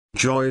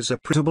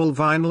Joyeza printable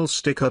vinyl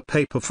sticker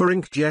paper for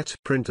inkjet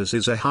printers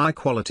is a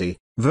high-quality,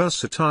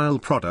 versatile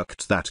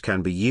product that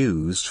can be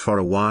used for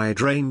a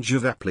wide range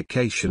of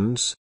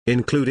applications,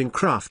 including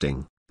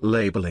crafting,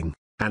 labeling,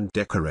 and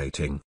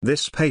decorating.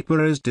 This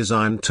paper is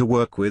designed to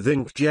work with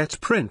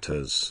inkjet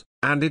printers,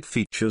 and it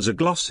features a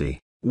glossy,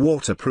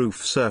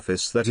 waterproof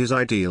surface that is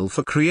ideal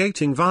for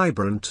creating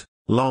vibrant,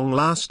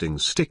 long-lasting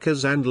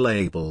stickers and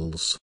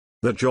labels.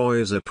 The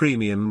Joyeza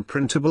premium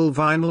printable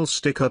vinyl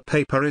sticker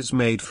paper is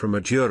made from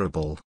a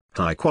durable,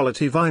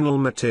 high-quality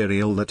vinyl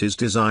material that is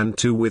designed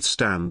to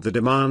withstand the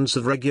demands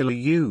of regular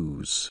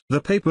use. The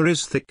paper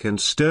is thick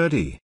and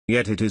sturdy,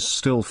 yet it is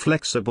still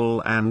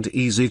flexible and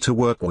easy to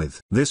work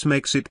with. This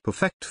makes it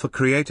perfect for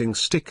creating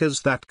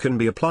stickers that can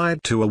be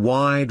applied to a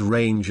wide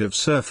range of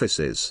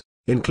surfaces,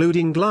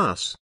 including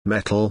glass,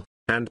 metal,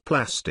 and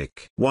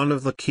plastic. One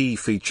of the key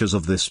features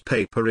of this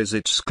paper is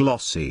its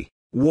glossy,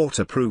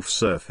 waterproof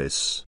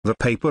surface. The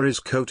paper is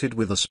coated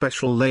with a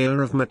special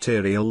layer of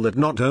material that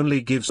not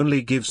only gives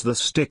the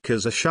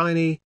stickers a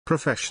shiny,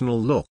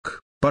 professional look,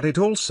 but it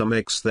also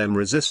makes them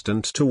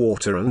resistant to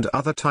water and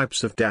other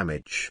types of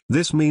damage.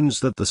 This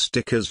means that the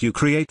stickers you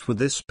create with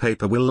this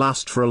paper will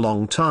last for a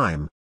long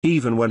time,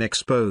 even when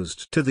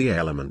exposed to the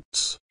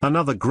elements.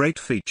 Another great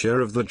feature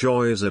of the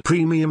Joyeza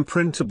premium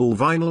printable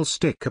vinyl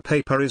sticker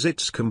paper is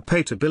its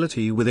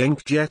compatibility with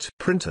inkjet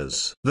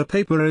printers. The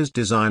paper is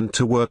designed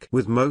to work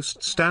with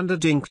most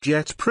standard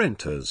inkjet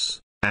printers,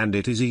 and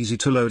it is easy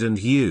to load and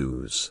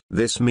use.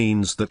 This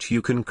means that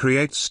you can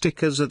create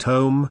stickers at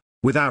home,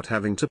 without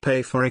having to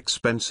pay for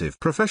expensive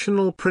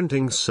professional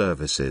printing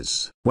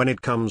services. When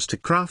it comes to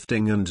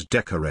crafting and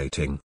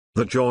decorating,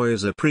 the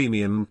Joyeza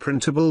premium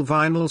printable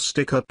vinyl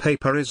sticker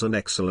paper is an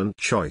excellent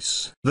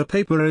choice. The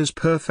paper is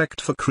perfect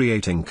for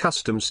creating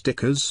custom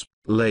stickers,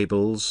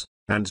 labels,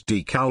 and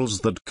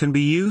decals that can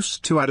be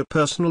used to add a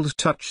personal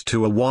touch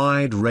to a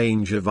wide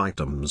range of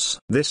items.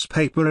 This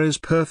paper is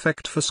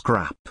perfect for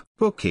scrap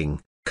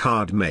booking,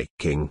 card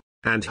making,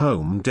 and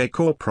home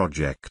decor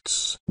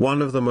projects.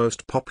 One of the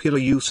most popular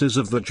uses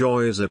of the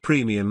Joyeza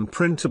premium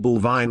printable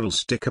vinyl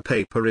sticker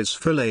paper is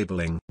for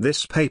labeling.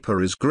 This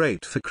paper is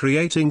great for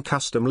creating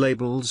custom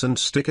labels and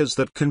stickers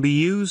that can be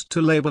used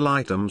to label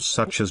items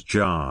such as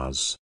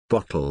jars,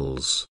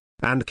 bottles,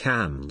 and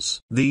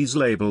cans. These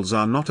labels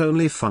are not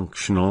only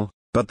functional,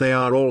 but they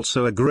are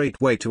also a great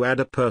way to add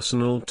a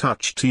personal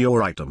touch to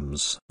your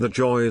items. The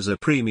Joyeza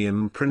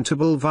premium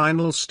printable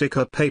vinyl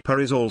sticker paper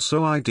is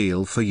also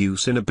ideal for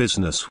use in a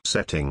business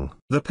setting.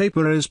 The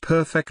paper is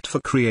perfect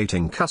for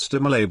creating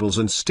custom labels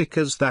and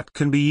stickers that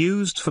can be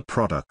used for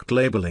product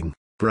labeling,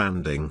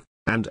 branding,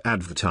 and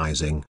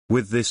advertising.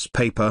 With this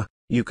paper,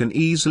 you can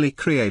easily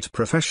create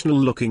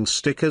professional-looking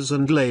stickers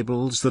and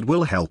labels that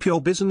will help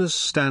your business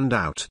stand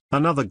out.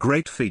 Another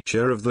great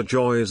feature of the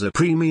Joyeza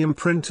premium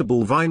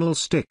printable vinyl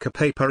sticker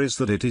paper is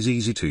that it is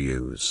easy to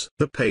use.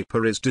 The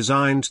paper is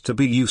designed to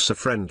be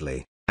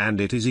user-friendly, and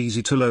it is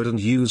easy to load and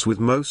use with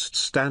most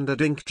standard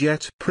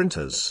inkjet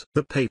printers.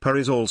 The paper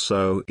is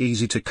also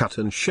easy to cut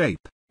and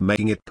shape,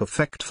 making it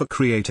perfect for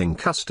creating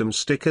custom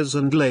stickers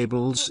and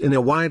labels in a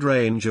wide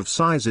range of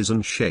sizes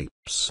and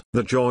shapes.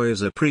 The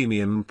Joyeza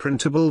premium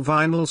printable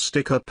vinyl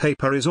sticker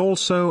paper is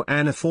also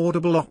an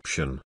affordable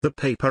option. The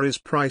paper is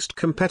priced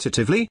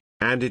competitively,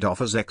 and it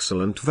offers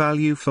excellent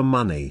value for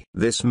money.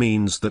 This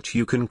means that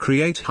you can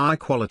create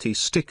high-quality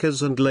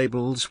stickers and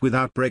labels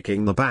without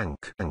breaking the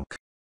bank.